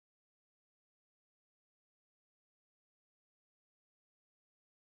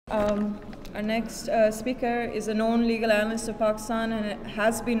Our next speaker is a known legal analyst of Pakistan and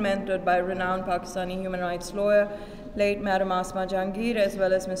has been mentored by renowned Pakistani human rights lawyer, late Madam Asma Jahangir, as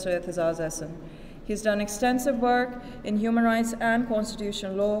well as Mr. Ihtizaz Ahsan. He's done extensive work in human rights and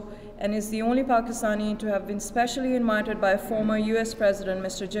constitutional law and is the only Pakistani to have been specially invited by former US President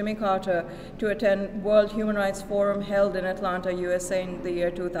Mr. Jimmy Carter to attend World Human Rights Forum held in Atlanta, USA in the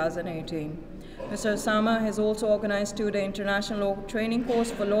year 2018. Mr. Usama has also organized two-day international law training course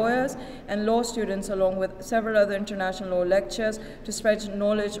for lawyers and law students, along with several other international law lectures to spread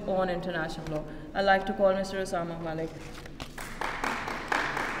knowledge on international law. I'd like to call Mr. Usama Malik.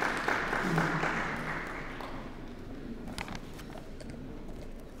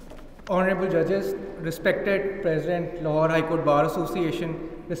 Honorable judges, respected President, Lahore High Court Bar Association,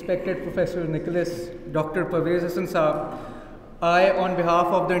 respected Professor Nicholas, Dr. Pervez Hassan Saab, I, on behalf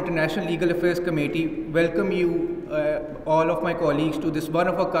of the International Legal Affairs Committee, welcome you, all of my colleagues, to this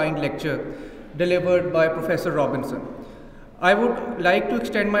one-of-a-kind lecture delivered by Professor Robinson. I would like to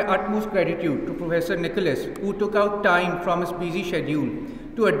extend my utmost gratitude to Professor Nicholas, who took out time from his busy schedule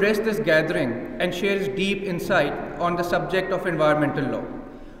to address this gathering and share his deep insight on the subject of environmental law.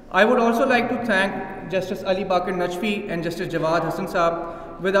 I would also like to thank Justice Ali Bakir Najfi and Justice Jawad Hassan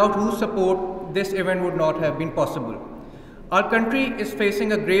Saab, without whose support this event would not have been possible. Our country is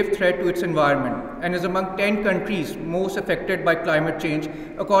facing a grave threat to its environment and is among 10 countries most affected by climate change,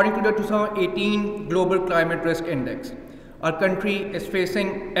 according to the 2018 Global Climate Risk Index. Our country is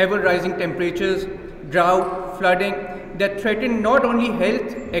facing ever-rising temperatures, drought, flooding that threaten not only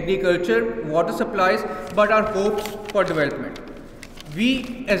health, agriculture, water supplies, but our hopes for development.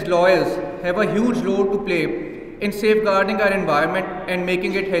 We, as lawyers, have a huge role to play in safeguarding our environment and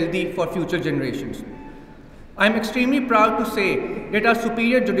making it healthy for future generations. I am extremely proud to say that our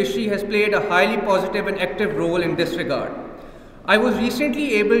superior judiciary has played a highly positive and active role in this regard. I was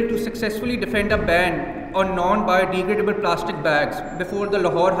recently able to successfully defend a ban on non-biodegradable plastic bags before the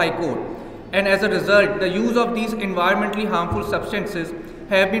Lahore High Court, and as a result, the use of these environmentally harmful substances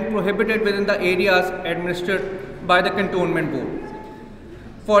have been prohibited within the areas administered by the Cantonment Board.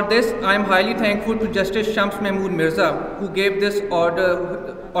 For this, I am highly thankful to Justice Shams Mahmood Mirza, who gave this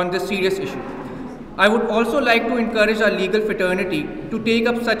order on this serious issue. I would also like to encourage our legal fraternity to take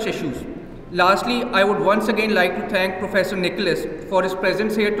up such issues. Lastly, I would once again like to thank Professor Nicholas for his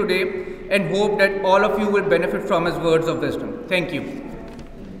presence here today and hope that all of you will benefit from his words of wisdom. Thank you.